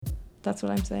That's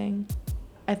what I'm saying.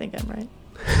 I think I'm right.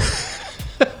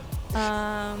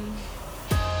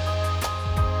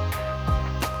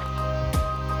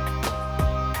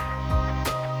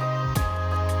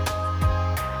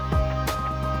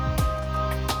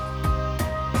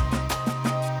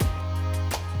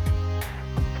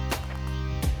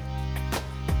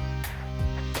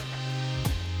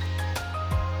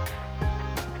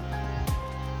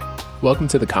 Welcome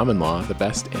to The Common Law, the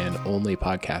best and only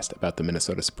podcast about the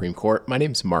Minnesota Supreme Court. My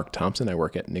name is Mark Thompson. I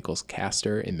work at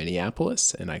Nichols-Caster in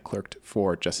Minneapolis, and I clerked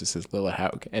for Justices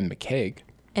Lillehaug and McCaig.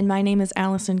 And my name is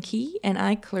Allison Key, and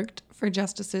I clerked for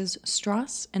Justices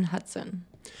Strauss and Hudson.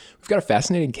 We've got a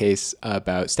fascinating case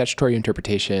about statutory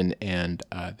interpretation and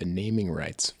the naming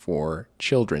rights for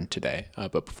children today.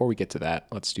 But before we get to that,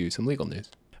 let's do some legal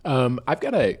news. I've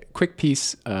got a quick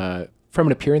piece from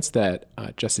an appearance that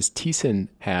Justice Thiessen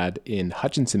had in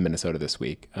Hutchinson, Minnesota this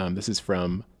week. This is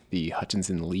from the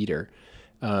Hutchinson Leader.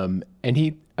 And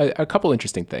a couple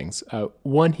interesting things.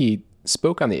 One, he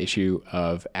spoke on the issue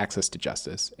of access to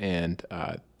justice and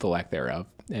the lack thereof.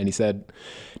 And he said,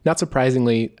 not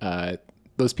surprisingly,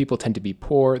 those people tend to be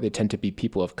poor, they tend to be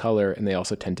people of color, and they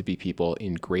also tend to be people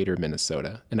in greater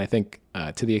Minnesota. And I think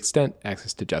to the extent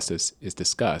access to justice is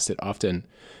discussed, it often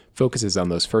focuses on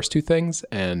those first two things.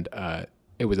 And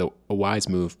it was a wise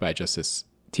move by Justice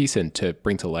Thiessen to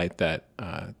bring to light that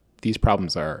these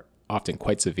problems are often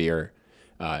quite severe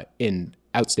in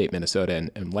outstate Minnesota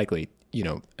and likely,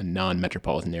 in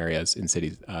non-metropolitan areas in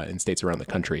cities, in states around the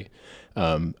country.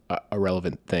 A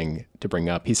relevant thing to bring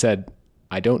up. He said,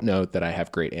 I don't know that I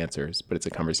have great answers, but it's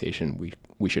a conversation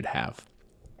we should have.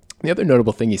 The other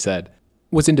notable thing he said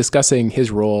was in discussing his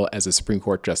role as a Supreme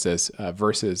Court justice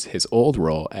versus his old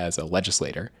role as a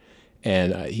legislator.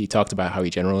 And he talked about how he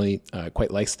generally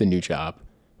quite likes the new job,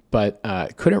 but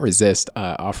couldn't resist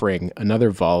offering another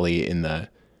volley in the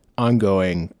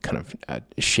ongoing kind of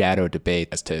shadow debate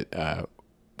as to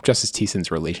Justice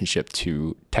Thiessen's relationship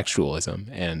to textualism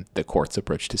and the court's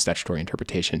approach to statutory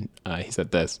interpretation. He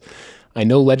said this, I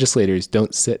know legislators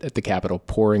don't sit at the Capitol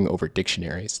poring over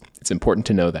dictionaries. It's important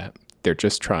to know that. They're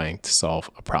just trying to solve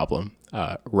a problem.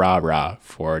 Rah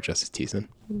for Justice Thiessen.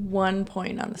 1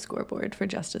 point on the scoreboard for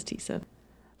Justice Thiessen.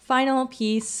 Final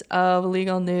piece of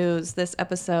legal news this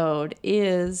episode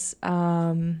is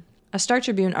a Star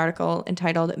Tribune article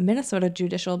entitled Minnesota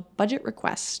Judicial Budget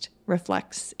Request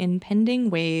Reflects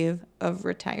Impending Wave of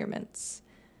Retirements.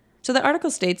 So the article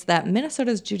states that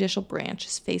Minnesota's judicial branch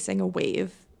is facing a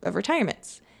wave of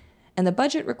retirements, and the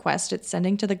budget request it's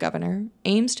sending to the governor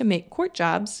aims to make court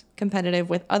jobs competitive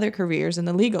with other careers in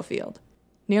the legal field.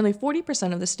 Nearly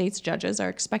 40% of the state's judges are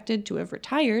expected to have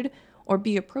retired or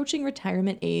be approaching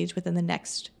retirement age within the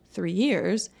next 3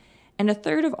 years, and a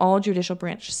third of all judicial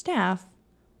branch staff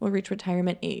will reach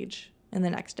retirement age in the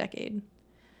next decade.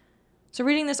 So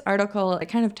reading this article, it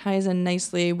kind of ties in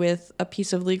nicely with a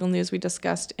piece of legal news we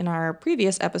discussed in our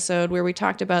previous episode where we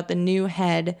talked about the new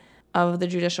head of the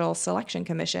Judicial Selection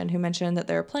Commission who mentioned that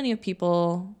there are plenty of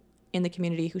people in the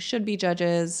community who should be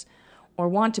judges or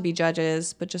want to be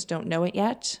judges but just don't know it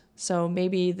yet. So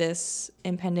maybe this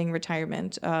impending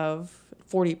retirement of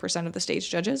 40% of the state's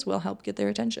judges will help get their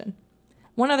attention.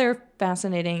 One other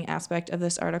fascinating aspect of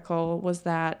this article was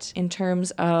that in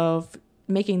terms of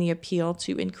making the appeal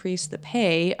to increase the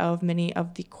pay of many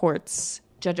of the court's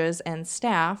judges and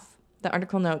staff, the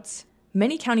article notes,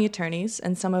 many county attorneys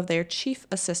and some of their chief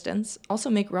assistants also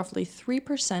make roughly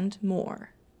 3% more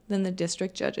than the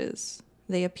district judges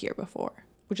they appear before,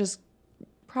 which is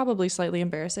probably slightly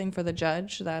embarrassing for the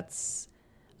judge that's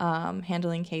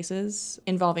handling cases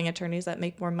involving attorneys that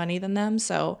make more money than them.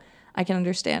 So I can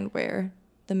understand where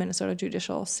the Minnesota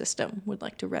judicial system would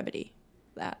like to remedy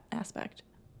that aspect.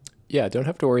 Yeah, don't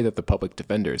have to worry that the public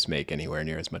defenders make anywhere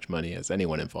near as much money as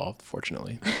anyone involved,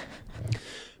 fortunately.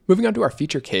 Moving on to our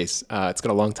feature case, it's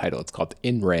got a long title. It's called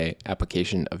In Re,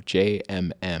 Application of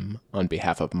J.M.M. on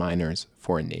behalf of minors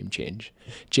for a name change.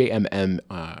 J.M.M.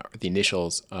 Are the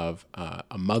initials of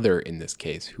a mother in this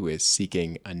case who is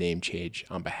seeking a name change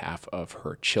on behalf of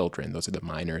her children. Those are the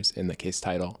minors in the case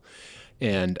title.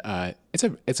 And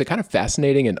it's a kind of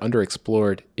fascinating and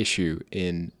underexplored issue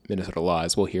in Minnesota law,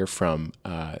 as we'll hear from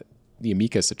the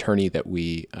amicus attorney that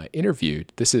we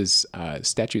interviewed. This is a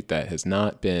statute that has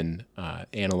not been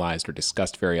analyzed or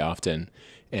discussed very often,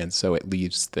 and so it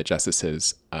leaves the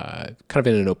justices kind of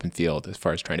in an open field as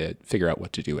far as trying to figure out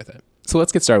what to do with it. So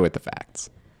let's get started with the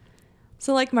facts.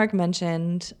 So like Mark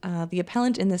mentioned, the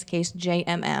appellant in this case,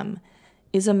 J.M.M.,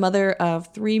 is a mother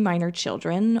of 3 minor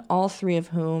children, all 3 of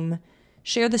whom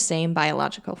share the same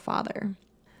biological father.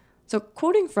 So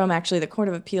quoting from actually the Court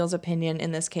of Appeals opinion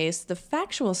in this case, the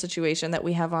factual situation that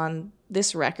we have on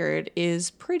this record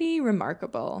is pretty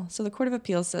remarkable. So the Court of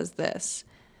Appeals says this: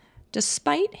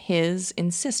 despite his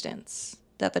insistence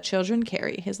that the children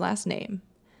carry his last name,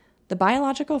 the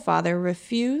biological father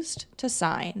refused to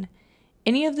sign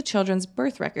any of the children's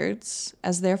birth records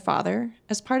as their father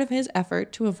as part of his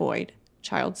effort to avoid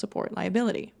child support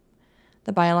liability.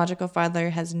 The biological father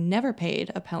has never paid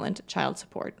appellant child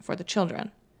support for the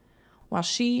children. While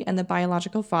she and the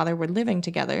biological father were living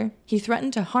together, he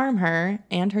threatened to harm her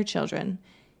and her children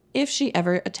if she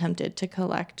ever attempted to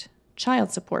collect child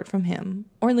support from him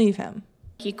or leave him.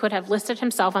 He could have listed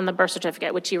himself on the birth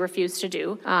certificate, which he refused to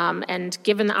do, and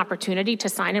given the opportunity to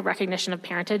sign a recognition of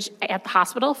parentage at the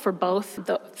hospital for both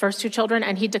the first two children,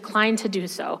 and he declined to do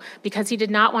so because he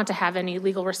did not want to have any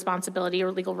legal responsibility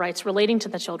or legal rights relating to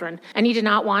the children, and he did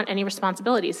not want any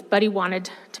responsibilities, but he wanted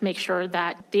to make sure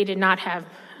that they did not have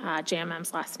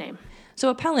J.M.M.'s last name. So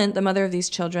appellant, the mother of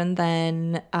these children,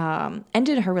 then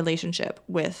ended her relationship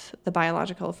with the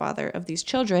biological father of these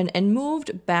children and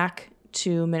moved back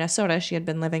to Minnesota. She had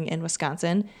been living in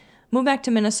Wisconsin, moved back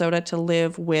to Minnesota to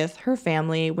live with her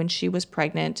family when she was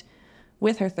pregnant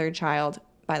with her third child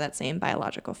by that same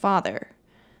biological father.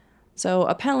 So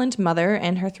appellant mother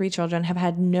and her three children have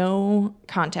had no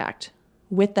contact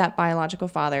with that biological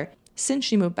father since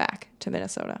she moved back to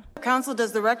Minnesota. Counsel,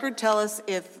 does the record tell us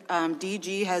if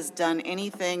DG has done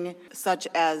anything such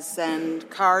as send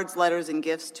cards, letters, and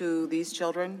gifts to these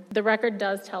children? The record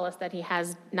does tell us that he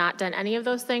has not done any of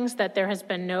those things, that there has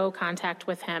been no contact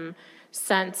with him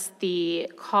since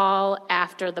the call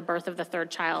after the birth of the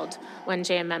third child, when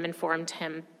J.M.M. informed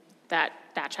him that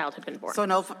that child had been born. So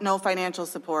no financial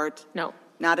support? No.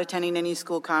 Not attending any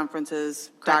school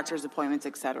conferences, Correct. doctor's appointments,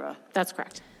 etc.? That's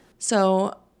correct.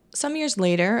 So some years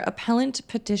later, appellant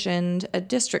petitioned a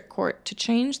district court to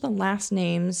change the last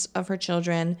names of her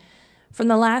children from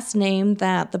the last name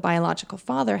that the biological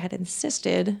father had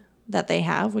insisted that they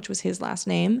have, which was his last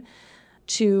name,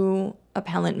 to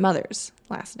appellant mother's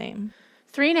last name.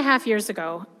 3.5 years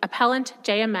ago, appellant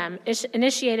J.M.M.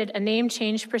 initiated a name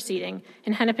change proceeding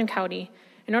in Hennepin County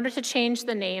in order to change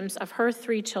the names of her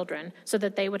three children so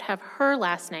that they would have her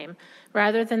last name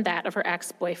rather than that of her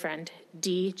ex-boyfriend,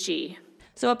 D.G.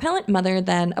 So appellant mother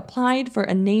then applied for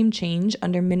a name change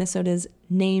under Minnesota's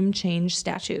name change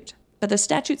statute. But the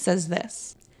statute says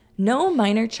this: no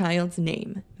minor child's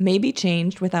name may be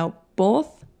changed without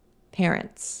both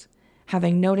parents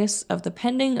having notice of the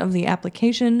pending of the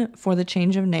application for the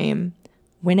change of name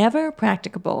whenever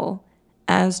practicable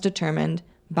as determined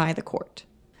by the court.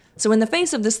 So in the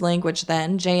face of this language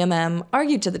then, J.M.M.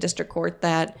 argued to the district court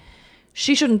that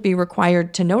she shouldn't be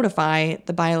required to notify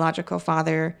the biological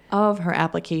father of her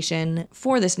application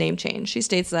for this name change. She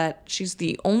states that she's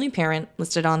the only parent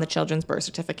listed on the children's birth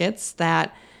certificates,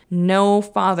 that no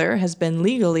father has been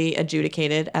legally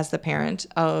adjudicated as the parent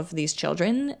of these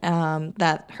children,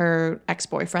 that her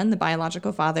ex-boyfriend, the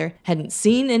biological father, hadn't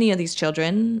seen any of these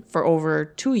children for over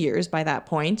 2 years by that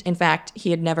point. In fact,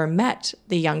 he had never met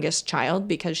the youngest child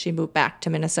because she moved back to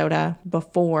Minnesota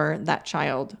before that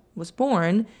child was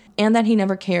born, and that he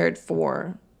never cared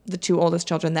for the two oldest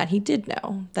children that he did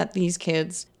know, that these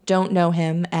kids don't know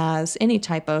him as any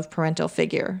type of parental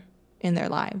figure in their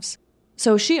lives.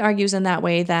 So she argues in that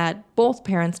way that both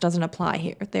parents doesn't apply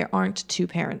here. There aren't two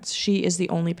parents. She is the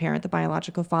only parent. The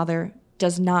biological father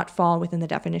does not fall within the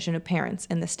definition of parents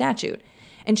in the statute.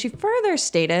 And she further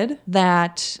stated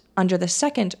that under the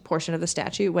second portion of the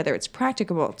statute, whether it's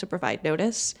practicable to provide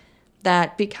notice,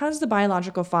 that because the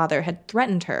biological father had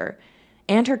threatened her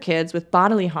and her kids with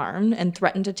bodily harm and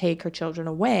threatened to take her children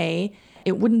away,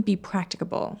 it wouldn't be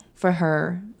practicable for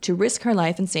her to risk her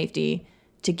life and safety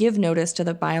to give notice to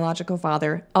the biological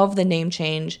father of the name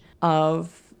change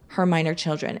of her minor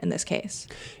children in this case.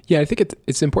 Yeah, I think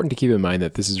it's important to keep in mind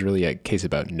that this is really a case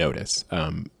about notice,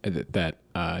 that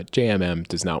J.M.M.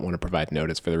 does not want to provide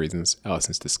notice for the reasons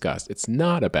Allison's discussed. It's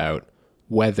not about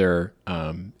whether,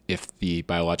 if the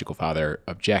biological father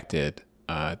objected,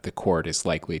 the court is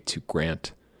likely to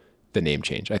grant the name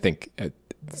change. I think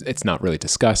it's not really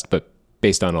discussed, but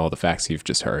based on all the facts you've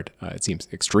just heard, it seems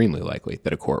extremely likely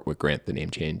that a court would grant the name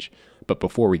change. But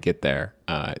before we get there,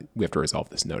 we have to resolve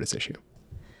this notice issue.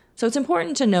 So it's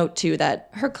important to note, too, that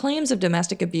her claims of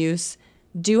domestic abuse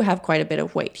do have quite a bit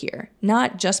of weight here,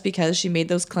 not just because she made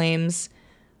those claims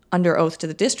under oath to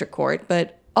the district court,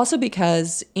 but also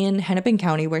because in Hennepin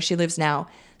County, where she lives now,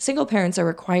 single parents are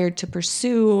required to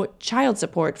pursue child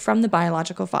support from the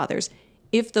biological fathers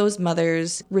if those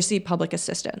mothers receive public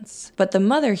assistance. But the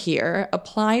mother here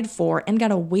applied for and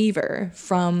got a waiver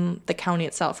from the county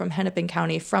itself, from Hennepin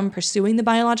County, from pursuing the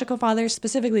biological father,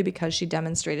 specifically because she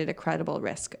demonstrated a credible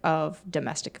risk of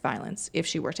domestic violence if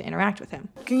she were to interact with him.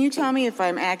 Can you tell me if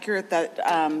I'm accurate that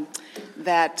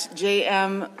that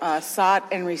J.M. Sought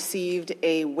and received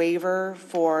a waiver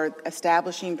for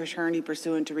establishing paternity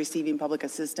pursuant to receiving public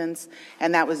assistance,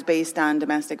 and that was based on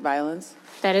domestic violence?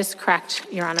 That is correct,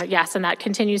 Your Honor. Yes, and that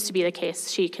continues to be the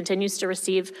case. She continues to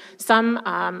receive some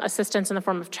assistance in the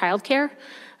form of childcare,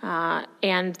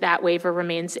 and that waiver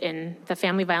remains the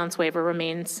family violence waiver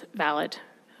remains valid.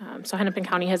 So Hennepin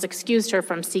County has excused her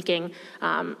from seeking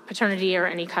paternity or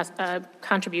any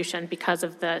contribution because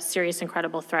of the serious and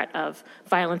credible threat of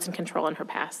violence and control in her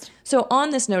past. So on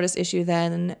this notice issue,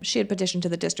 then, she had petitioned to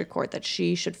the district court that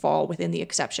she should fall within the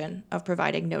exception of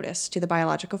providing notice to the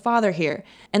biological father here.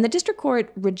 And the district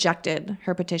court rejected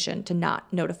her petition to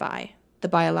not notify the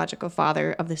biological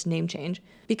father of this name change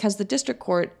because the district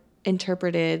court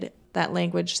interpreted that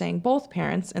language saying both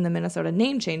parents in the Minnesota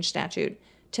name change statute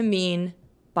to mean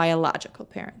biological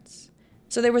parents.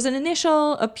 So there was an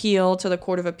initial appeal to the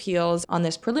Court of Appeals on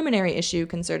this preliminary issue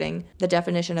concerning the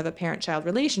definition of a parent-child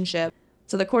relationship.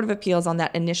 So the Court of Appeals on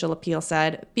that initial appeal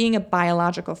said being a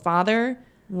biological father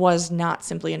was not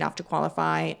simply enough to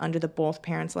qualify under the both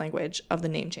parents language of the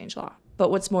name change law. But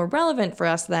what's more relevant for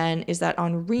us then is that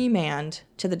on remand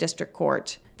to the district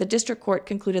court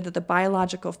concluded that the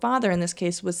biological father in this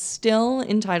case was still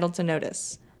entitled to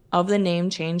notice of the name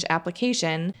change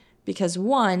application because,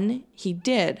 one, he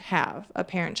did have a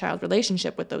parent-child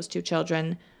relationship with those two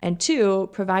children, and two,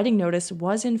 providing notice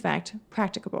was in fact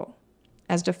practicable,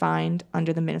 as defined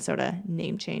under the Minnesota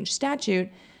name change statute,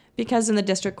 because in the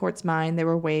district court's mind, there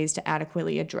were ways to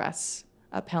adequately address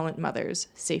appellant mother's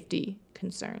safety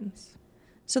concerns.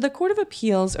 So the Court of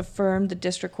Appeals affirmed the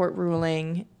district court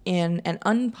ruling in an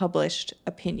unpublished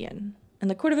opinion, and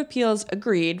the Court of Appeals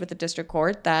agreed with the district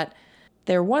court that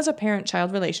there was a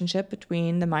parent-child relationship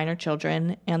between the minor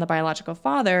children and the biological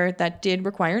father that did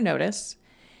require notice,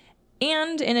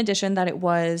 and in addition that it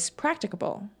was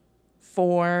practicable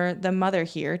for the mother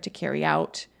here to carry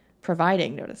out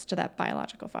providing notice to that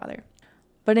biological father.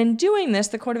 But in doing this,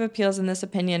 the Court of Appeals in this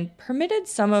opinion permitted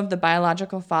some of the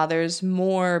biological father's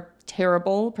more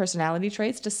terrible personality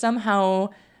traits to somehow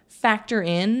factor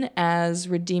in as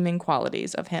redeeming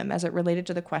qualities of him as it related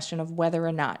to the question of whether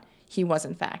or not he was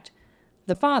in fact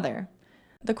the father.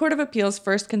 The Court of Appeals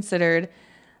first considered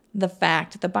the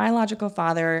fact that the biological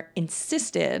father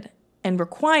insisted and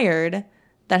required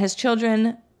that his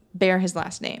children bear his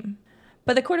last name.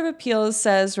 But the Court of Appeals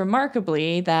says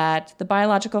remarkably that the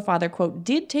biological father, quote,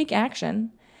 did take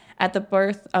action at the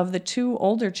birth of the two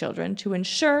older children to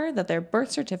ensure that their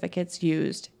birth certificates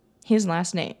used his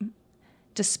last name,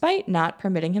 despite not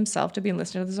permitting himself to be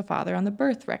listed as a father on the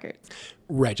birth records.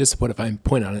 Right. Just to put a fine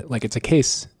point on it, like it's a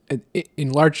case,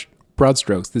 in large, broad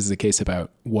strokes, this is a case about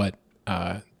what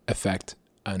effect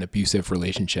an abusive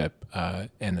relationship and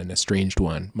an estranged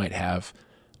one might have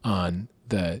on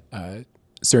the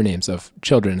surnames of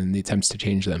children and the attempts to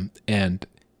change them. And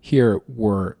here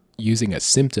we're using a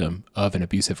symptom of an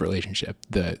abusive relationship,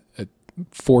 the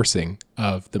forcing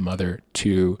of the mother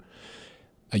to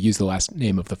use the last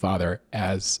name of the father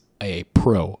as a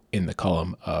pro in the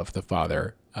column of the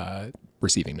father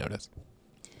receiving notice.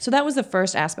 So that was the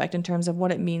first aspect in terms of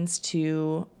what it means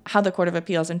to how the Court of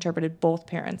Appeals interpreted both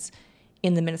parents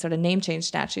in the Minnesota name change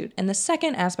statute. And the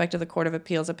second aspect of the Court of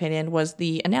Appeals opinion was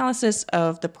the analysis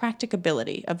of the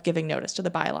practicability of giving notice to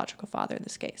the biological father in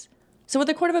this case. So what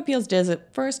the Court of Appeals did is it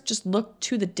first just looked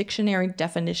to the dictionary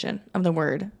definition of the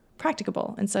word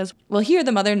practicable and says, well, here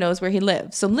the mother knows where he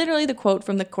lives. So literally the quote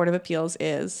from the Court of Appeals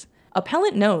is,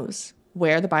 appellant knows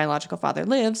where the biological father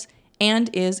lives and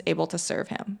is able to serve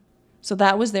him. So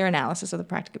that was their analysis of the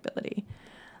practicability.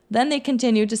 Then they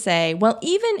continued to say, well,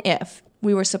 even if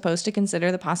we were supposed to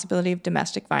consider the possibility of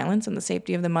domestic violence and the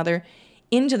safety of the mother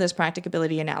into this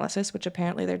practicability analysis, which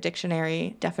apparently their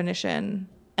dictionary definition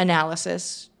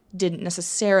analysis didn't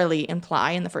necessarily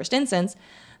imply in the first instance,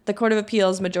 the Court of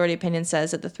Appeals majority opinion says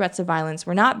that the threats of violence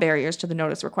were not barriers to the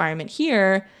notice requirement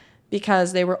here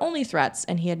because they were only threats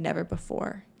and he had never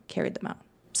before carried them out.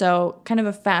 So kind of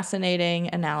a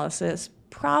fascinating analysis,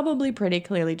 probably pretty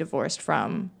clearly divorced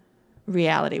from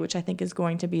reality, which I think is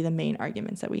going to be the main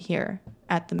arguments that we hear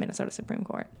at the Minnesota Supreme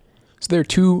Court. So there are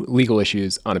two legal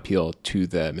issues on appeal to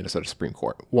the Minnesota Supreme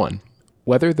Court. One,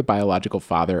 whether the biological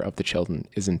father of the children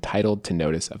is entitled to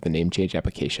notice of the name change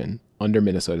application under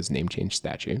Minnesota's name change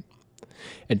statute.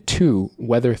 And two,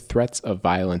 whether threats of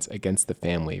violence against the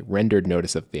family rendered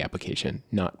notice of the application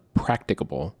not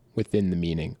practicable within the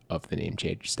meaning of the name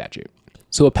change statute.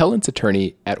 So appellant's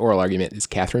attorney at oral argument is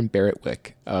Catherine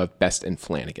Barrett-Wick of Best and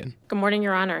Flanagan. Good morning,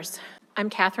 Your Honors. I'm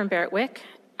Catherine Barrett-Wick,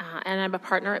 and I'm a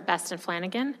partner at Best and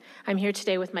Flanagan. I'm here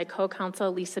today with my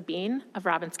co-counsel, Lisa Bean of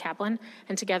Robbins Kaplan,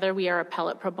 and together we are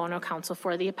appellate pro bono counsel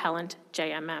for the appellant,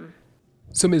 J.M.M.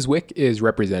 So Ms. Wick is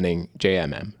representing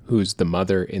J.M.M., who's the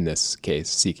mother in this case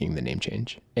seeking the name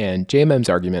change. And J.M.M.'s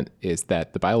argument is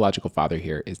that the biological father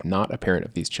here is not a parent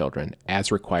of these children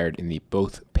as required in the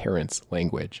both parents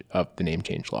language of the name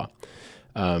change law.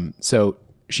 So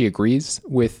she agrees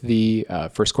with the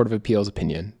First Court of Appeals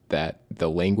opinion that the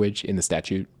language in the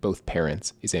statute, both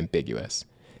parents, is ambiguous.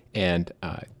 And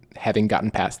having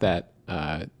gotten past that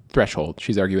threshold,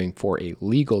 she's arguing for a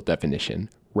legal definition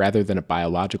rather than a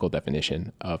biological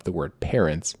definition of the word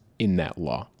parents in that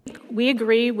law. We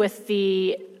agree with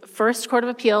the First Court of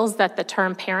Appeals that the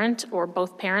term parent or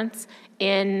both parents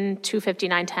in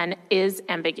 25910 is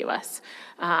ambiguous.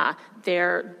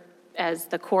 As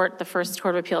the First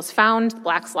Court of Appeals found,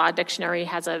 Black's Law Dictionary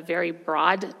has a very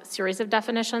broad series of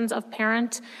definitions of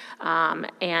parent,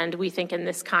 and we think in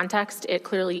this context it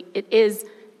is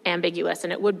ambiguous,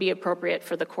 and it would be appropriate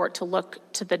for the court to look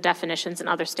to the definitions in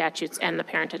other statutes and the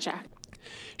Parentage Act.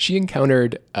 She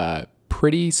encountered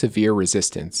pretty severe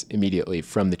resistance immediately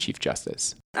from the Chief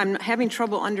Justice. I'm having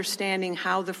trouble understanding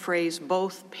how the phrase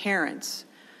both parents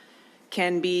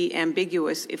can be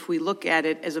ambiguous if we look at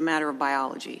it as a matter of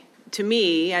biology. To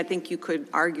me, I think you could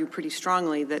argue pretty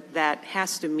strongly that that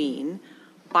has to mean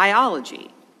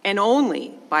biology and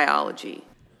only biology.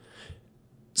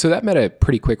 So that met a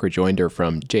pretty quick rejoinder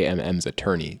from J.M.M.'s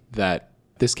attorney that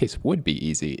this case would be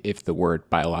easy if the word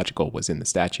biological was in the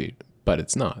statute, but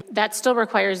it's not. That still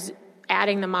requires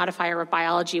adding the modifier of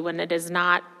biology when it is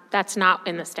not. That's not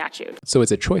in the statute. So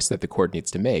it's a choice that the court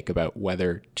needs to make about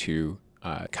whether to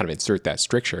kind of insert that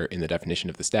stricture in the definition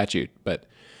of the statute. But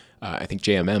I think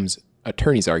J.M.M.'s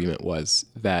attorney's argument was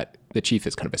that the chief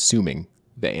is kind of assuming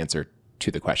the answer to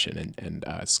the question and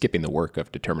skipping the work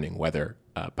of determining whether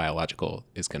biological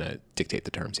is going to dictate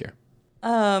the terms here.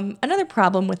 Another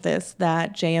problem with this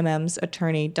that J.M.M.'s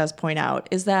attorney does point out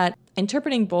is that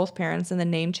interpreting both parents in the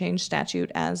name change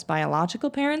statute as biological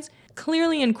parents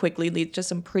clearly and quickly leads to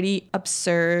some pretty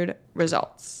absurd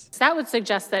results. So that would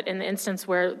suggest that in the instance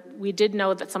where we did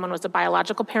know that someone was a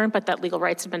biological parent but that legal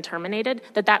rights had been terminated,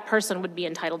 that person would be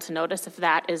entitled to notice if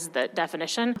that is the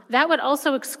definition. That would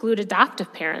also exclude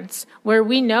adoptive parents, where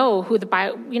we know who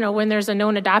when there's a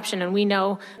known adoption and we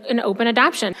know an open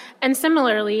adoption. And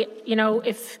similarly,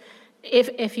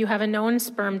 if you have a known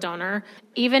sperm donor,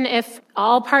 even if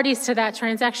all parties to that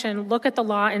transaction look at the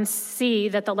law and see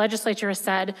that the legislature has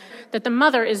said that the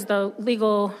mother is the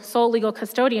sole legal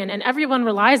custodian, and everyone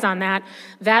relies on that,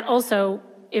 that also,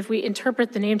 if we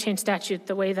interpret the name change statute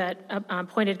the way that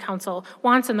appointed counsel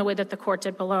wants and the way that the court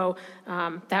did below,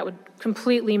 that would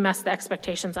completely mess the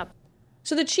expectations up.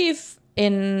 So the chief,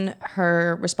 in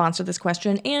her response to this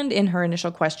question and in her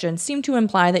initial question, seemed to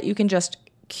imply that you can just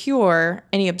cure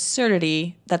any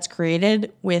absurdity that's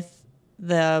created with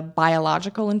the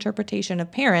biological interpretation of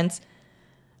parents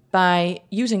by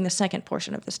using the second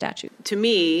portion of the statute. To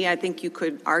me, I think you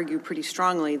could argue pretty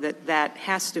strongly that that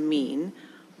has to mean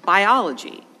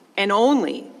biology and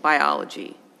only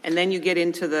biology. And then you get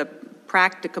into the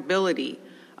practicability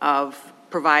of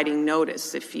providing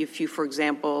notice. If you, for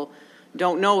example,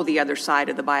 don't know the other side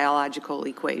of the biological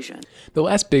equation. The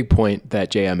last big point that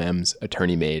J.M.M.'s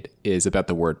attorney made is about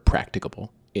the word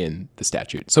practicable in the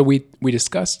statute. So we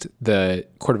discussed the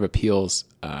Court of Appeals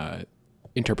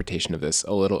interpretation of this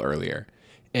a little earlier.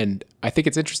 And I think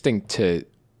it's interesting to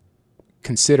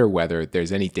consider whether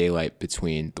there's any daylight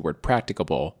between the word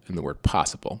practicable and the word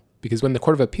possible. Because when the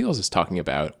Court of Appeals is talking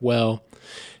about, well,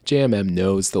 J.M.M.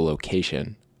 knows the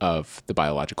location of the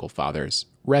biological father's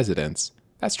residence,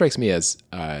 that strikes me as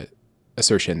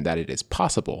assertion that it is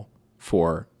possible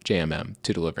for J.M.M.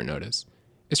 to deliver notice.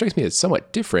 It strikes me as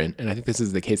somewhat different, and I think this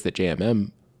is the case that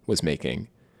J.M.M. was making,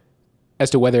 as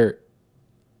to whether,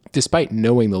 despite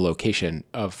knowing the location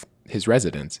of his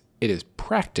residence, it is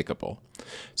practicable.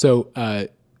 So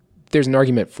there's an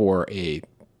argument for a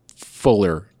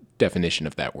fuller definition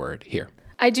of that word here.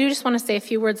 I do just want to say a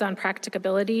few words on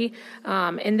practicability.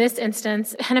 In this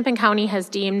instance, Hennepin County has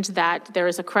deemed that there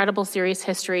is a credible, serious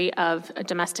history of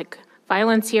domestic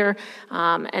violence here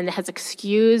and has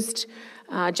excused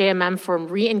J.M.M. from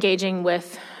re-engaging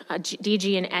with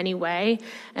DG in any way.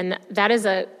 And that is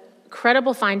a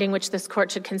credible finding which this court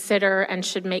should consider and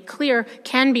should make clear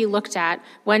can be looked at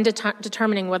when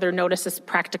determining whether notice is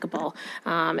practicable.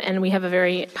 And we have a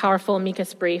very powerful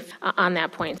amicus brief on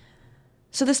that point.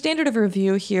 So the standard of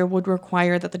review here would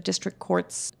require that the district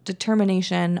court's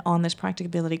determination on this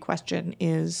practicability question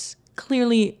is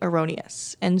clearly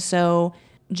erroneous. And so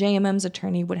J.M.M.'s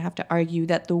attorney would have to argue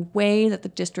that the way that the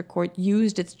district court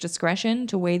used its discretion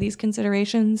to weigh these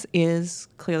considerations is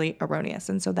clearly erroneous.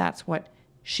 And so that's what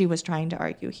she was trying to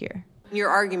argue here. Your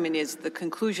argument is the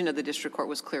conclusion of the district court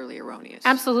was clearly erroneous.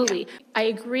 Absolutely. I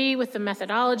agree with the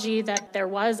methodology that there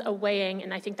was a weighing,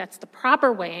 and I think that's the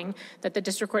proper weighing that the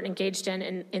district court engaged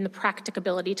in the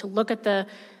practicability to look at the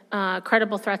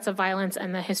credible threats of violence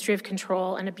and the history of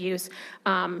control and abuse,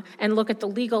 and look at the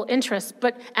legal interests.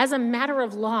 But as a matter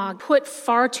of law, put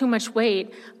far too much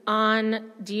weight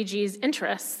on DG's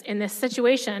interests in this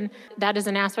situation. That is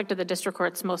an aspect of the district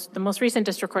court's the most recent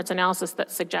district court's analysis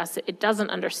that suggests it doesn't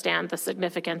understand the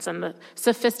significance and the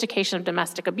sophistication of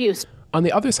domestic abuse. On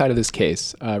the other side of this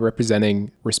case,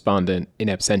 representing respondent in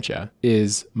absentia,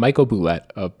 is Michael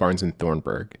Boulette of Barnes &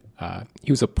 Thornburg.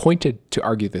 He was appointed to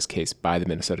argue this case by the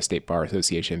Minnesota State Bar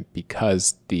Association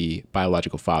because the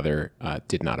biological father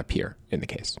did not appear in the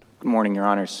case. Good morning, Your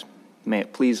Honors. May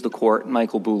it please the court,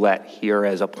 Michael Boulette here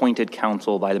as appointed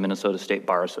counsel by the Minnesota State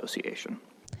Bar Association.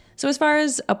 So as far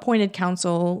as appointed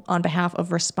counsel on behalf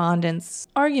of respondents'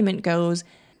 argument goes,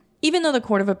 even though the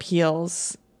Court of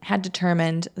Appeals had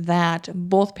determined that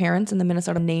both parents in the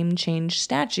Minnesota name change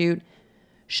statute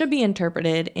should be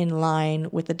interpreted in line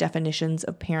with the definitions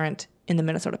of parent in the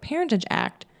Minnesota Parentage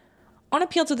Act, on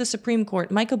appeal to the Supreme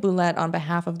Court, Michael Boulette, on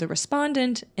behalf of the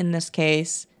respondent in this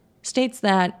case, states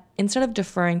that instead of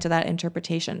deferring to that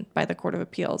interpretation by the Court of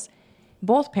Appeals,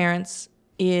 both parents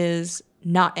is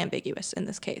not ambiguous in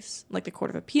this case, like the Court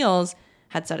of Appeals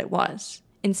had said it was.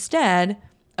 Instead,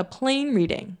 a plain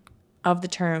reading of the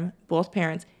term both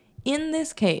parents in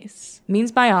this case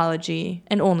means biology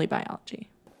and only biology.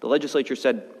 The legislature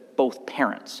said both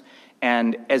parents.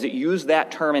 And as it used that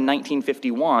term in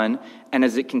 1951, and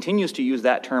as it continues to use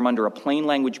that term under a plain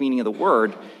language meaning of the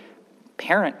word,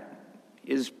 parent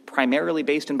is primarily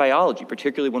based in biology,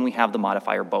 particularly when we have the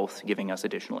modifier both giving us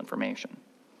additional information.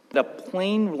 The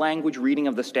plain language reading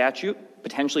of the statute,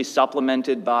 potentially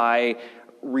supplemented by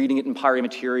reading it in pari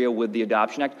materia with the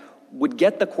Adoption Act, would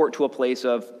get the court to a place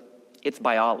of it's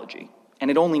biology,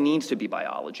 and it only needs to be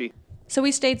biology. So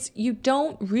he states you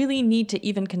don't really need to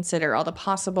even consider all the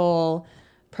possible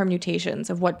permutations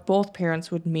of what both parents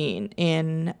would mean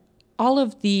in all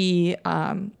of the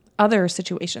other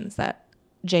situations that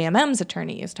J.M.M.'s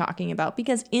attorney is talking about,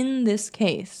 because in this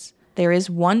case, there is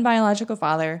one biological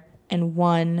father and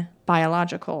one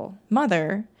biological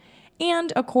mother,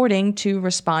 and according to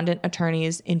respondent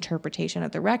attorney's interpretation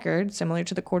of the record, similar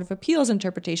to the Court of Appeals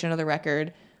interpretation of the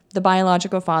record, the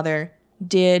biological father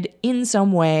did in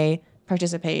some way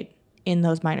participate in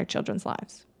those minor children's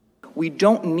lives. We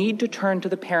don't need to turn to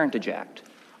the Parentage Act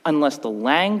unless the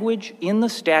language in the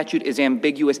statute is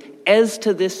ambiguous as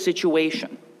to this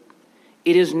situation.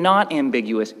 It is not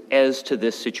ambiguous as to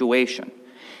this situation.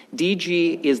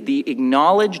 DG is the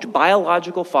acknowledged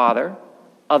biological father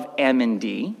of M and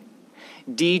D.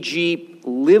 DG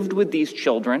lived with these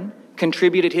children,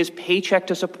 contributed his paycheck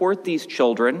to support these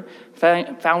children,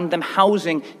 found them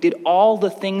housing, did all the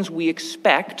things we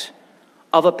expect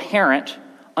of a parent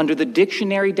under the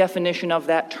dictionary definition of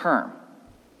that term.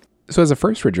 So as a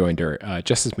first rejoinder,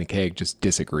 Justice McCaig just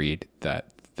disagreed that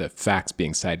the facts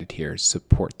being cited here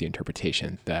support the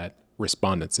interpretation that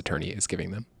respondent's attorney is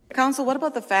giving them. Counsel, what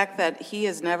about the fact that he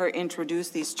has never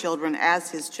introduced these children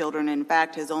as his children, in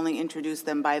fact, has only introduced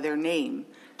them by their name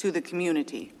to the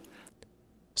community?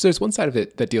 So there's one side of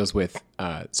it that deals with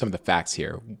some of the facts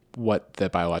here, what the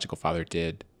biological father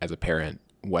did as a parent,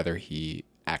 whether he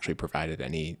actually provided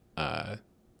any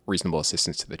reasonable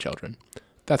assistance to the children.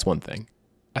 That's one thing.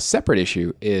 A separate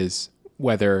issue is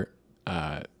whether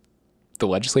the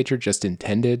legislature just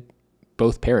intended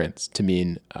both parents to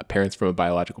mean parents from a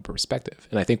biological perspective.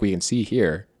 And I think we can see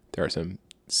here there are some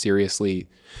seriously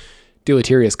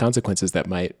deleterious consequences that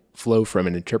might flow from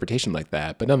an interpretation like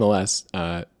that. But nonetheless,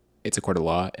 it's a court of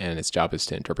law, and its job is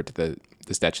to interpret the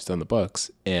statutes on the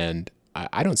books. And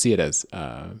I don't see it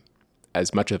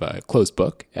as much of a closed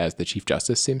book as the Chief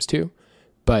Justice seems to.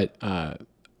 But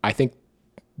I think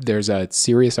there's a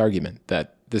serious argument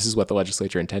that this is what the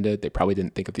legislature intended. They probably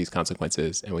didn't think of these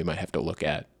consequences, and we might have to look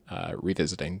at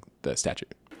revisiting the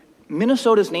statute.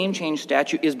 Minnesota's name change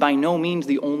statute is by no means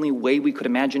the only way we could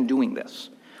imagine doing this.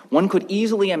 One could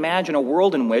easily imagine a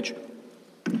world in which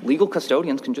legal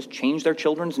custodians can just change their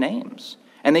children's names.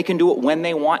 And they can do it when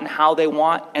they want and how they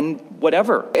want and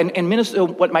whatever. And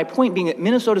Minnesota, what my point being that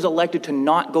Minnesota's elected to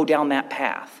not go down that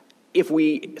path. If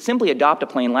we simply adopt a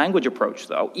plain language approach,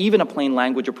 though, even a plain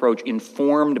language approach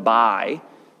informed by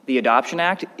the Adoption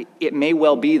Act, it may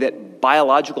well be that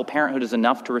biological parenthood is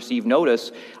enough to receive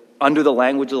notice under the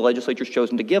language the legislature's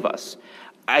chosen to give us.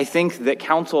 I think that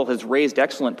counsel has raised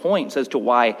excellent points as to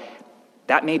why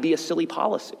that may be a silly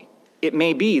policy. It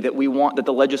may be that that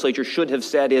the legislature should have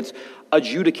said it's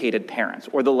adjudicated parents,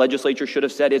 or the legislature should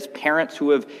have said it's parents who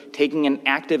have taken an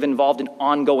active, involved, and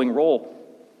ongoing role.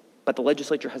 But the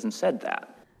legislature hasn't said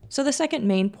that. So the second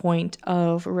main point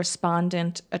of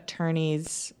respondent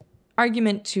attorney's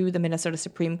argument to the Minnesota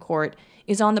Supreme Court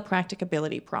is on the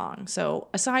practicability prong. So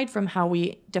aside from how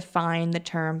we define the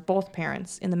term both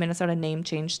parents in the Minnesota name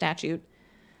change statute,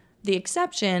 the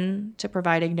exception to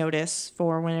providing notice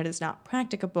for when it is not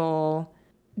practicable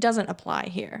doesn't apply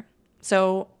here.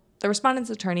 So the respondent's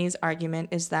attorney's argument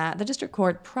is that the district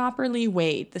court properly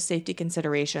weighed the safety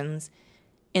considerations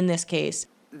in this case.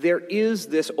 There is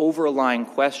this overlying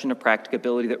question of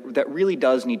practicability that really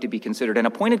does need to be considered, and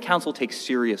appointed counsel takes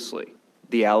seriously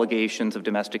the allegations of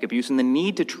domestic abuse and the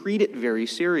need to treat it very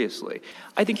seriously.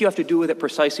 I think you have to do with it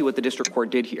precisely what the district court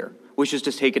did here, which is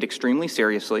to take it extremely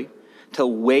seriously, to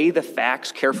weigh the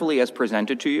facts carefully as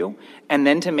presented to you, and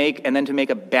then to make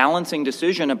a balancing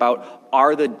decision about,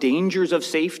 are the dangers of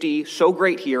safety so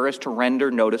great here as to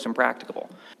render notice impracticable?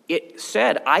 It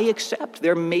said, I accept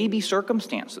there may be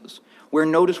circumstances where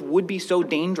notice would be so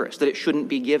dangerous that it shouldn't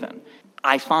be given.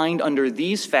 I find under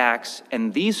these facts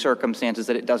and these circumstances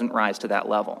that it doesn't rise to that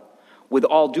level. With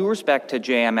all due respect to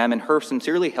J.M.M. and her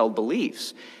sincerely held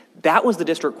beliefs, that was the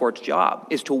district court's job,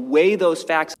 is to weigh those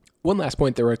facts. One last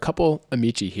point, there were a couple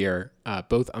amici here,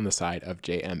 both on the side of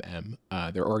J.M.M.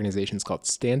 Their organization is called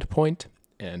Standpoint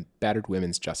and Battered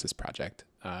Women's Justice Project.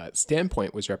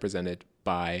 Standpoint was represented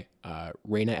by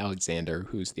Raina Alexander,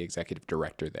 who's the executive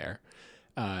director there.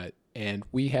 And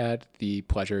we had the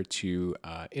pleasure to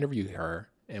interview her,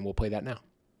 and we'll play that now.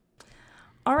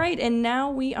 All right, and now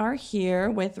we are here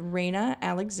with Raina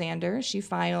Alexander. She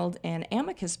filed an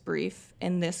amicus brief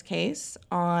in this case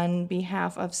on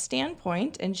behalf of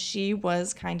Standpoint, and she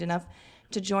was kind enough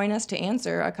to join us to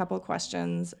answer a couple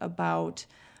questions about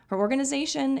her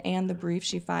organization and the brief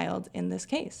she filed in this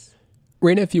case.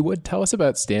 Raina, if you would, tell us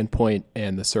about Standpoint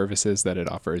and the services that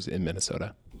it offers in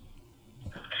Minnesota.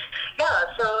 Yeah,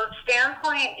 so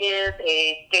Standpoint is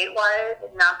a statewide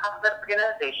nonprofit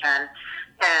organization,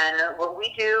 and what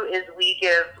we do is we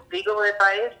give legal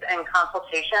advice and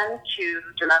consultation to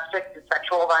domestic and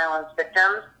sexual violence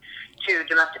victims, to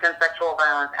domestic and sexual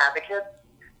violence advocates,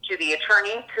 to the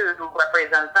attorneys who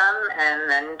represent them, and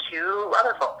then to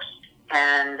other folks.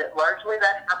 And largely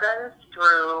that happens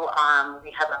through,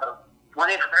 we have a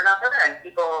 1-800 number, and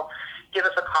people give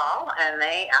us a call, and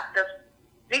they ask us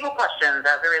legal questions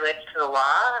as it relates to the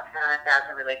law and as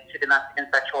it relates to domestic and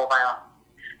sexual violence.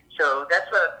 So that's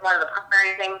one of the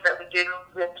primary things that we do.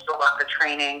 We do a lot of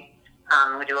training.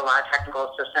 We do a lot of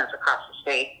technical assistance across the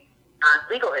state on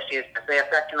legal issues as they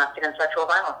affect domestic and sexual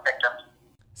violence victims.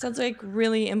 Sounds like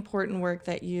really important work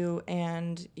that you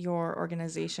and your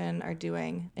organization are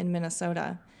doing in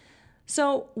Minnesota.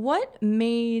 So what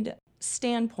made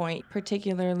Standpoint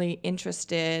particularly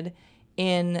interested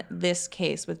in this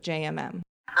case with J.M.M.?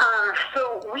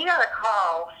 So we got a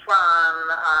call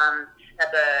from,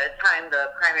 at the time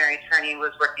the primary attorney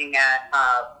was working at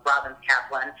Robbins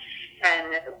Kaplan,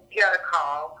 and we got a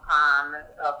call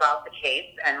about the case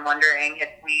and wondering if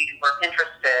we were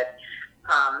interested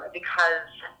because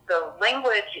the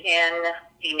language in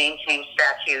the name change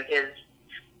statute is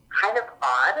kind of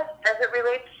odd as it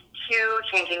relates to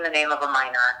changing the name of a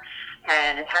minor.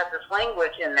 And it has this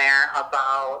language in there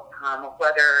about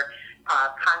whether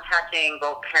contacting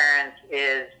both parents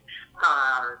is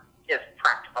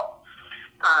practical.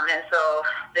 And so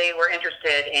they were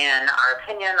interested in our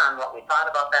opinion on what we thought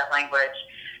about that language.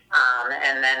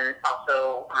 And then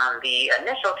also the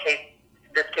initial case,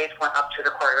 this case went up to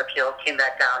the Court of Appeals, came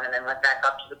back down, and then went back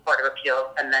up to the Court of Appeals,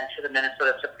 and then to the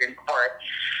Minnesota Supreme Court.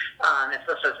 And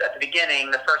so this was at the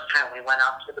beginning, the first time we went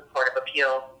up to the Court of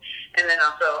Appeals. And then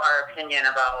also our opinion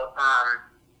about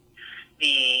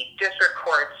the district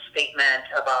court's statement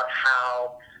about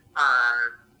how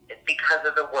because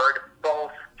of the word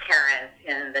both parents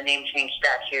in the name change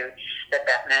statute, that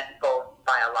meant both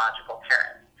biological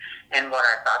parents. And what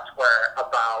our thoughts were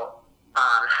about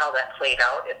how that played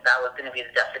out, if that was going to be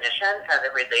the definition as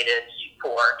it related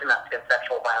for domestic and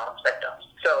sexual violence victims.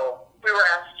 So we were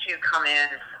asked to come in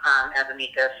as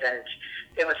amicus, and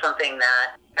it was something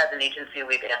that, as an agency,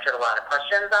 we've answered a lot of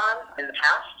questions on in the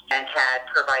past and had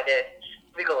provided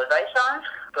legal advice on,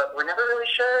 but we're never really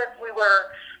sure if we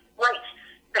were right.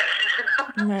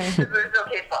 Right. There's no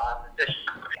case law on this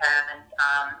issue. And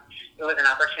it was an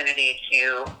opportunity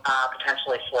to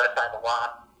potentially solidify the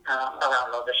law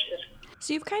around those issues.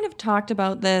 So you've kind of talked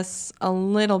about this a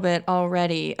little bit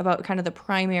already, about kind of the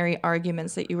primary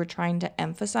arguments that you were trying to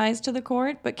emphasize to the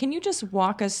court, but can you just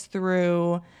walk us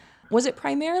through, was it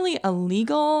primarily a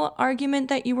legal argument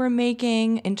that you were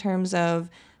making in terms of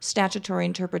statutory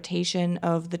interpretation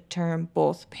of the term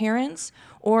both parents,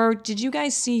 or did you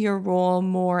guys see your role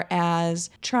more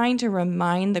as trying to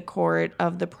remind the court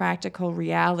of the practical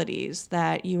realities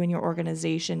that you and your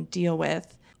organization deal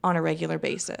with on a regular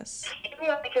basis? In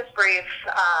the amicus brief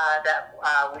that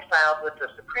we filed with the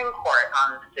Supreme Court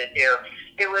on this issue,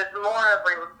 it was more of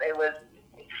it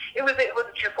was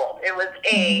twofold. It was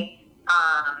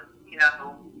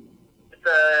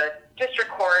the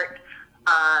district court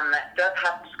does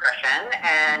have discretion,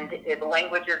 and the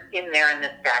language is in there in the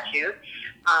statute,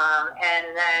 and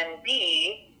then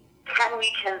B, can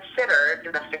we consider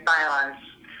domestic violence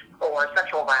or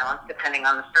sexual violence, depending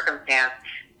on the circumstance,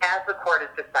 as the court is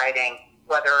deciding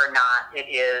whether or not it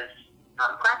is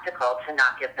practical to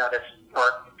not give notice,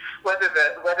 or whether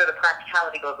the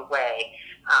practicality goes away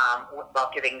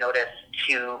while giving notice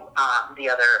to the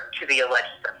alleged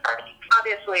third party.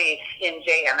 Obviously, in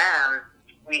J.M.M.,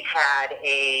 we had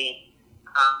an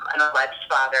alleged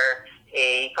father,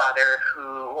 an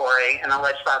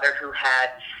alleged father who had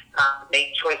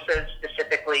made choices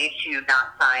specifically to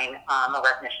not sign a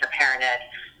recognition of parentage,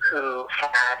 who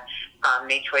had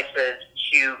made choices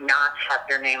to not have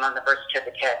their name on the birth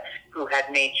certificate, who had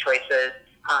made choices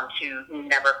to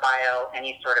never file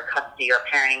any sort of custody or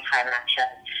parenting time action.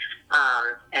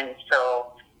 And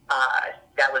so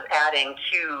that was adding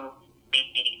to the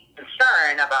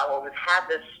concern about, well, we've had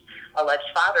this alleged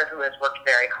father who has worked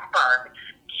very hard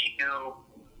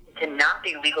to not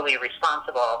be legally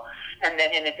responsible, and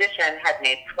then in addition had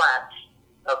made threats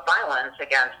of violence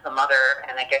against the mother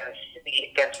and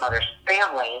against mother's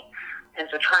family. And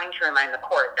so trying to remind the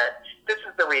court that this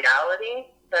is the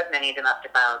reality that many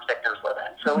domestic violence victims live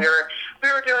in. So we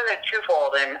were doing it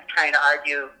twofold and trying to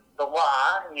argue the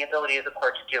law and the ability of the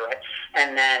court to do it,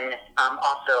 and then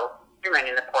also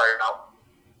reminding the court about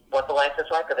what the life is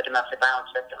like of a domestic violence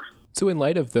victim. So in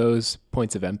light of those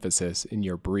points of emphasis in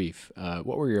your brief,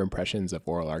 what were your impressions of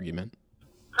oral argument?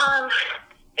 I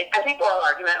think oral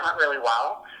argument went really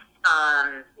well.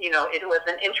 It was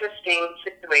an interesting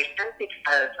situation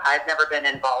because I've never been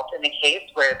involved in a case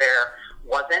where there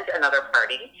wasn't another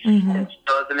party. Mm-hmm. And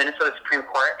so the Minnesota Supreme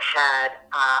Court had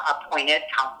appointed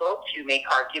counsel to make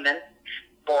arguments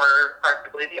for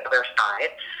arguably the other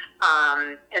side.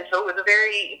 And so it was a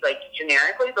very,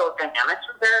 generically, those dynamics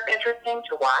were very interesting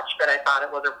to watch, but I thought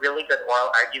it was a really good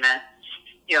oral argument.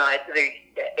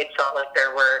 It felt like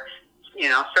there were,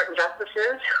 certain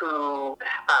justices who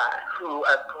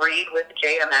agreed with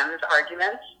J.M.M's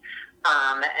arguments,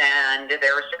 and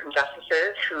there were certain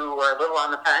justices who were a little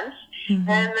on the fence, mm-hmm.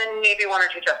 and then maybe one or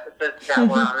two justices that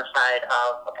were on the side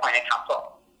of appointed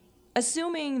counsel.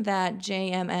 Assuming that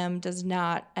J.M.M. does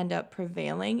not end up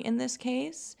prevailing in this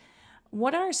case,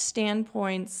 what are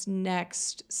Standpoint's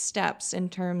next steps in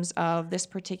terms of this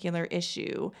particular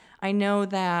issue? I know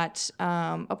that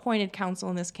appointed counsel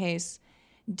in this case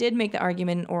did make the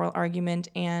argument, oral argument,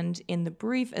 and in the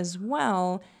brief as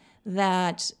well,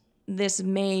 that this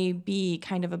may be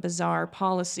kind of a bizarre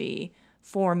policy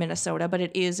for Minnesota, but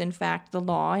it is in fact the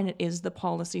law and it is the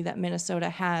policy that Minnesota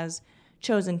has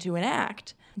chosen to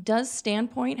enact. Does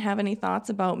Standpoint have any thoughts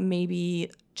about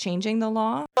maybe changing the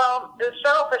law? Well, the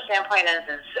struggle for Standpoint is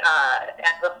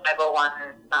as a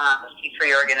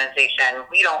 501c3 organization,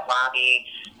 we don't lobby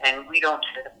and we don't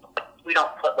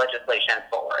put legislation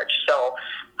forward. So,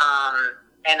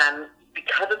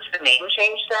 because it's the name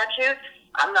change statute,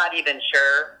 I'm not even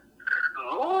sure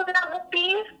who that would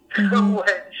be, mm-hmm. who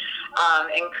would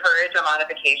encourage a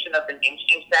modification of the name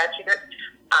change statute.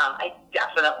 I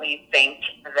definitely think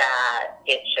that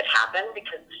it should happen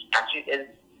because the statute is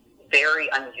very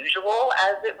unusual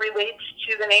as it relates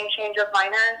to the name change of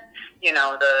minors.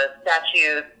 The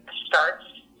statute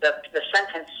the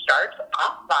sentence starts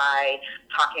off by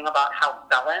talking about how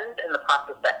felons and the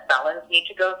process that felons need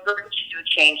to go through to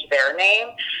change their name.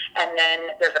 And then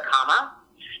there's a comma,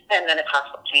 and then it talks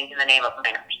about changing the name of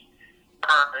minors.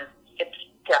 It's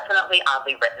definitely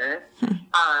oddly written.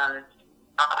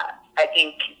 I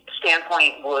think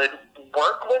Standpoint would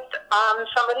work with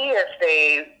somebody if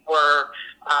they were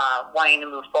wanting to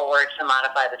move forward to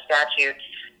modify the statute,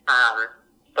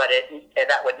 but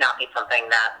that would not be something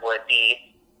that would be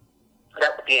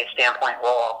a Standpoint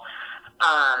role.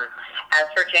 As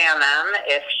for J.M.M.,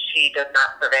 if she does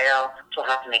not prevail, she'll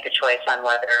have to make a choice on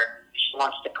whether she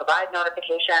wants to provide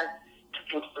notification to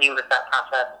continue with that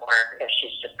process, or if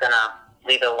she's just going to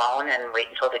leave it alone and wait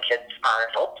until the kids are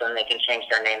adults and they can change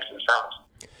their names themselves.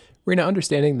 Rena,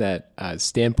 understanding that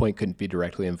Standpoint couldn't be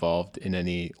directly involved in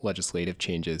any legislative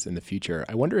changes in the future,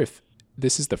 I wonder if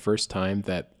this is the first time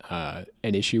that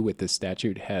an issue with this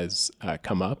statute has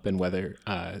come up, and whether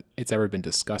it's ever been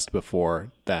discussed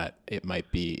before that it might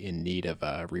be in need of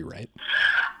a rewrite.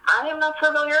 I am not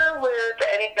familiar with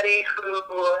anybody who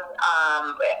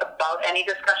about any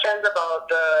discussions about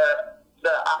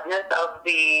the oddness of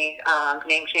the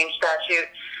name change statute.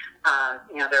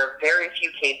 There are very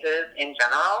few cases in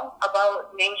general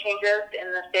about name changes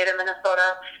in the state of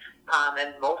Minnesota.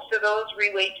 And most of those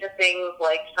relate to things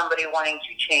like somebody wanting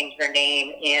to change their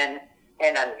name in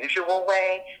an unusual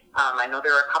way. I know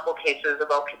there are a couple cases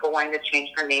about people wanting to change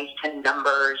their names to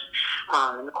numbers.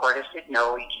 And the court has said,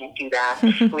 no, you can't do that.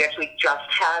 We actually just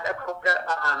had a Court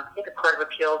of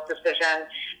Appeals decision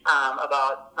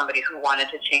about somebody who wanted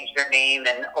to change their name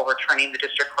and overturning the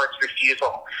district court's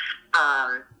refusal.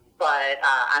 But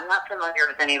I'm not familiar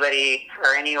with anybody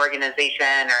or any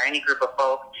organization or any group of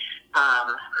folks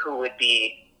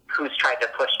who's tried to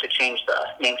push to change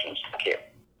the name change statute.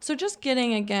 So just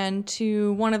getting again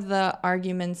to one of the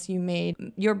arguments you made,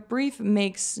 your brief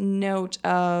makes note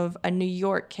of a New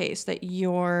York case that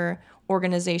your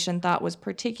organization thought was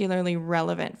particularly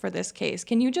relevant for this case.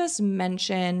 Can you just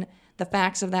mention the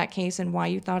facts of that case and why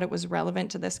you thought it was relevant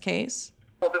to this case?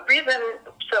 Well, the reason,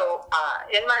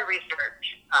 in my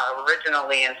research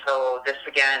originally, and so this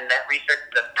again, that research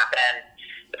that happened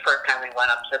the first time we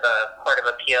went up to the Court of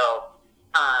Appeals,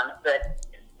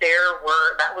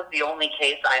 that was the only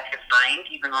case I could find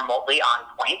even remotely on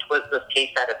point, was this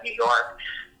case out of New York,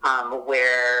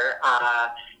 where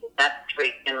that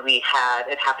situation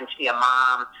it happened to be a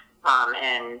mom,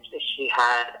 and she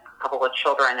had a couple of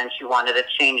children, and she wanted to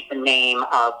change the name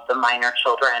of the minor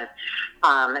children.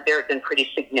 There had been pretty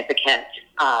significant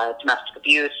domestic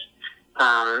abuse,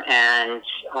 and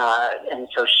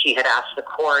so she had asked the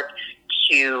court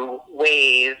to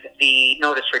waive the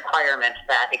notice requirements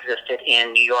that existed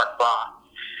in New York law.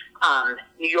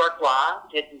 New York law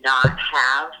did not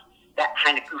have that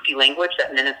kind of goofy language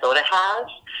that Minnesota has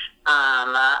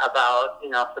about,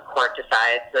 if the court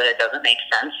decides that it doesn't make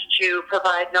sense to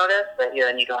provide notice, then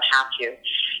you don't have to.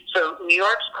 So New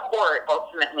York's court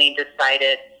ultimately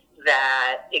decided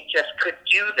that it just could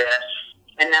do this,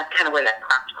 and that's kind of where that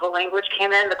practical language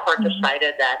came in. The court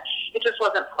decided that it just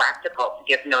wasn't practical to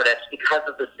give notice because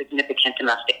of the significant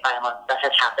domestic violence that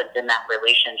has happened in that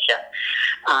relationship,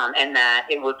 and that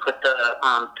it would put the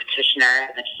petitioner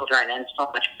and the children in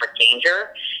so much more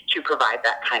danger to provide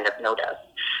that kind of notice.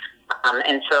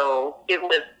 And so it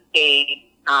was a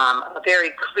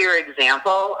very clear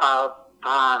example of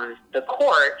the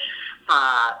court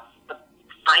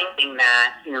finding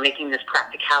that, making this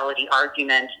practicality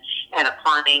argument and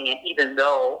applying it, even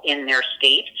though in their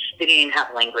state they didn't have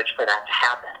language for that to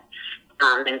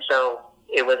happen. And so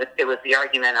it was the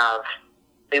argument of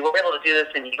they were able to do this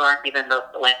in New York, even though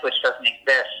the language doesn't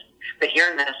exist. But here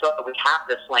in Minnesota, we have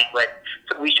this language,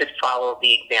 so we should follow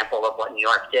the example of what New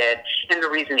York did and the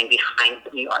reasoning behind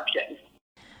what New York did.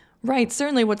 Right.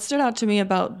 Certainly what stood out to me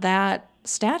about that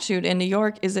statute in New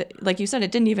York is it, like you said,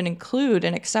 it didn't even include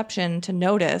an exception to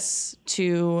notice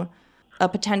to a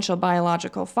potential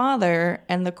biological father,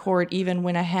 and the court even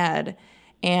went ahead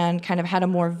and kind of had a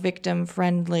more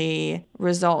victim-friendly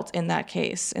result in that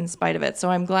case in spite of it. So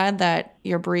I'm glad that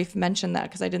your brief mentioned that,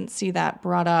 because I didn't see that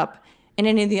brought up in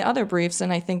any of the other briefs,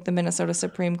 and I think the Minnesota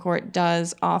Supreme Court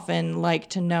does often like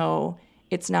to know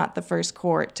it's not the first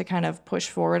court to kind of push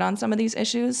forward on some of these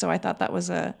issues, so I thought that was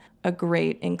a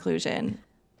great inclusion.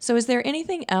 So is there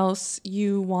anything else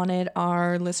you wanted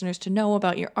our listeners to know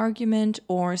about your argument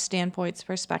or Standpoint's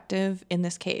perspective in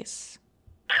this case?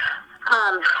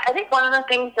 I think one of the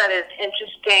things that is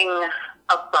interesting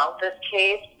about this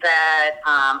case that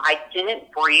I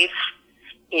didn't brief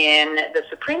in the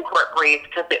Supreme Court brief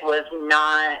because it was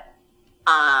not,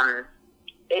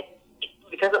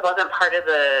 because it wasn't part of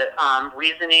the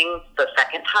reasoning the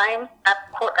second time at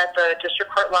the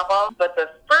district court level. But the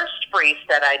first brief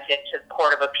that I did to the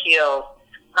Court of Appeals,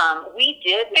 we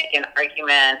did make an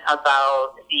argument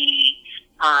about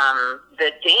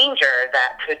the danger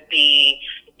that could be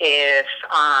if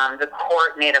the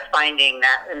court made a finding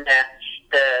that in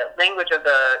the language of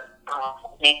the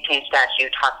name change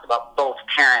statute talks about both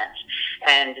parents,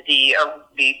 and the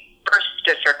first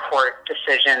district court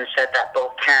decision said that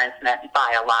both parents meant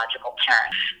biological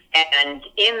parents. And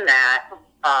in that,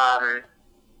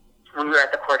 when we were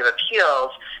at the Court of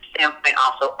Appeals, Standpoint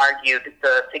also argued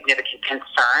the significant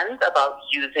concerns about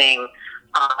using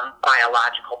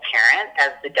biological parent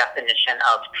as the definition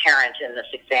of parent in this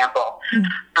example.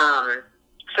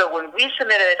 So when we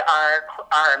submitted our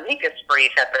amicus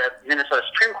brief at the Minnesota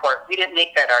Supreme Court, we didn't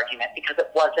make that argument because it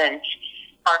wasn't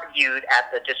argued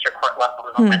at the district court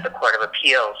level, nor at the Court of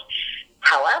Appeals.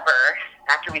 However,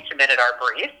 after we submitted our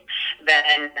brief,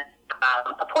 then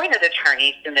appointed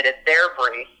attorneys submitted their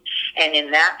brief, and in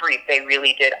that brief they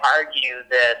really did argue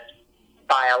this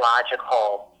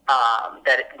biological,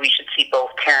 that we should see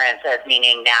both parents as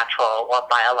meaning natural or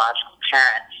biological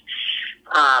parents.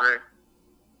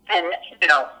 And,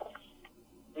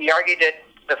 we argued it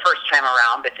the first time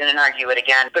around, but didn't argue it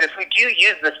again. But if we do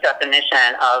use this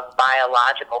definition of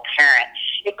biological parent,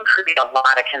 it can create a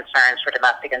lot of concerns for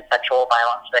domestic and sexual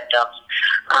violence victims.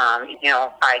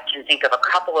 I can think of a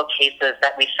couple of cases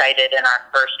that we cited in our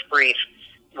first brief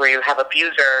where you have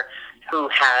abuser who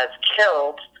has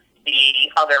killed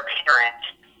the other parent,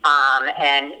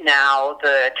 and now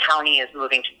the county is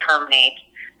moving to terminate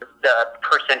the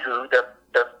person who, the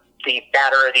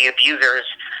batterer, the abuser's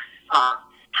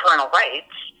parental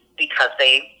rights because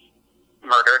they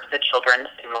murdered the children,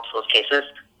 in most of those cases,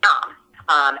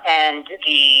 and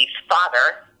the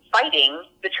father fighting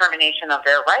the termination of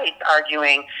their rights,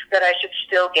 arguing that I should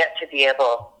still get to be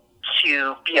able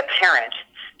to be a parent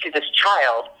to this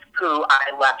child who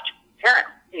I left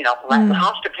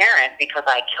lost a parent because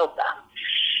I killed them.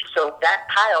 So that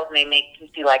child may make me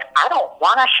feel like I don't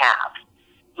want to have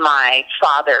my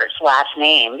father's last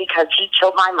name because he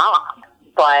killed my mom.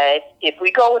 But if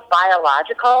we go with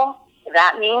biological,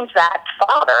 that means that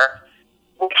father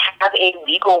would have a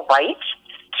legal right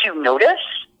to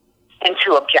notice and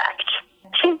to object.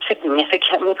 It's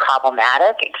significantly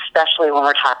problematic, especially when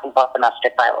we're talking about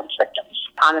domestic violence victims.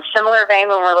 On a similar vein,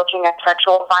 when we're looking at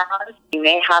sexual violence, you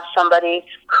may have somebody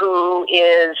who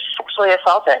is sexually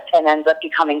assaulted and ends up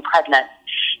becoming pregnant,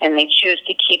 and they choose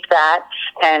to keep that,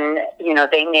 and,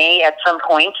 they may at some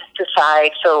point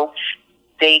decide, so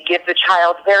they give the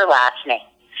child their last name,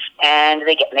 and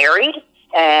they get married,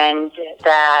 and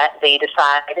that they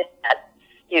decide that,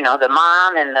 the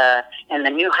mom and the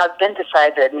new husband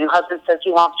decide that the new husband says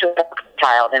he wants to adopt the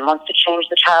child and wants to change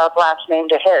the child's last name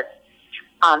to his.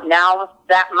 Now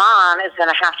that mom is going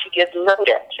to have to give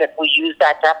notice. If we use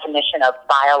that definition of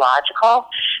biological,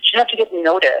 she'd have to give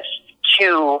notice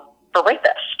to the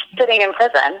rapist sitting in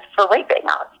prison for raping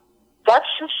her. That's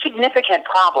a significant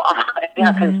problem and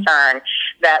a concern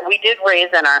that we did raise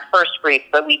in our first brief,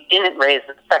 but we didn't raise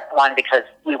the second one because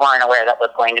we weren't aware that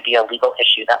was going to be a legal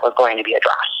issue that was going to be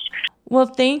addressed. Well,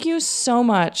 thank you so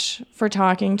much for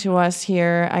talking to us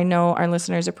here. I know our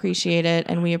listeners appreciate it,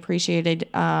 and we appreciated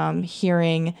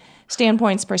hearing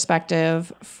Standpoint's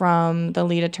perspective from the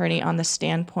lead attorney on the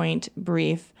Standpoint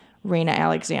brief, Raina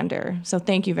Alexander. So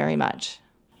thank you very much.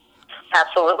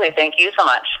 Absolutely. Thank you so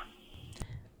much.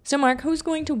 So, Mark, who's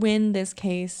going to win this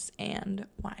case and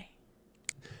why?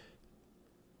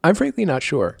 I'm frankly not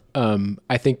sure.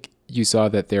 I think you saw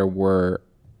that there were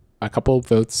a couple of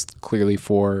votes clearly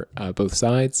for both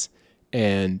sides,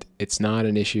 and it's not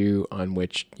an issue on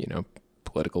which,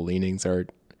 political leanings are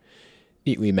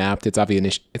neatly mapped. It's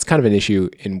obviously it's kind of an issue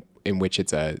in which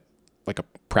it's a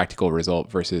practical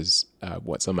result versus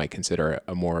what some might consider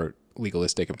a more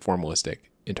legalistic and formalistic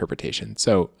interpretation.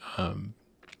 So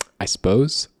I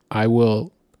suppose I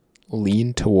will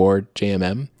lean toward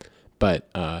J.M.M, but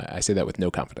I say that with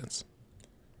no confidence.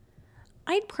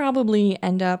 I'd probably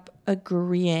end up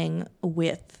agreeing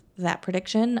with that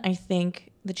prediction. I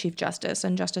think the Chief Justice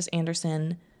and Justice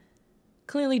Anderson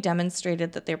clearly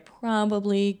demonstrated that they're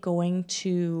probably going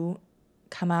to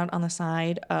come out on the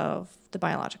side of the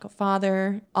biological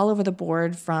father all over the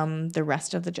board from the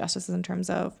rest of the justices in terms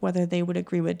of whether they would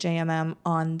agree with J.M.M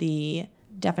on the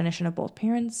definition of both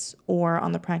parents or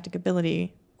on the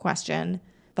practicability question.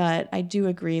 But I do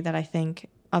agree that I think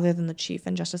other than the Chief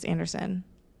and Justice Anderson,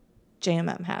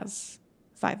 J.M.M has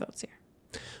 5 votes here.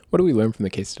 What do we learn from the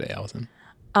case today, Allison?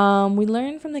 We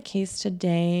learned from the case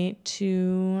today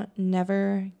to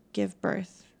never give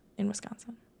birth in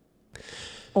Wisconsin.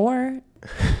 Or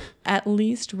at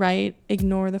least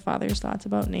ignore the father's thoughts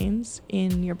about names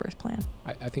in your birth plan.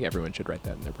 I think everyone should write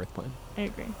that in their birth plan. I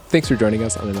agree. Thanks for joining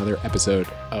us on another episode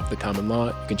of The Common Law.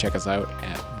 You can check us out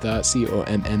at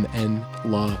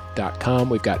thecommnlaw.com.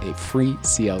 We've got a free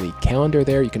CLE calendar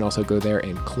there. You can also go there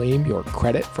and claim your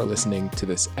credit for listening to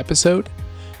this episode.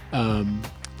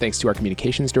 Thanks to our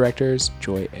communications directors,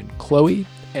 Joy and Chloe,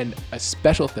 and a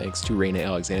special thanks to Raina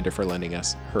Alexander for lending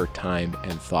us her time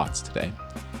and thoughts today.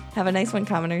 Have a nice one,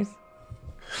 commoners.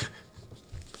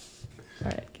 All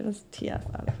right, get us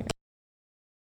TF out of here.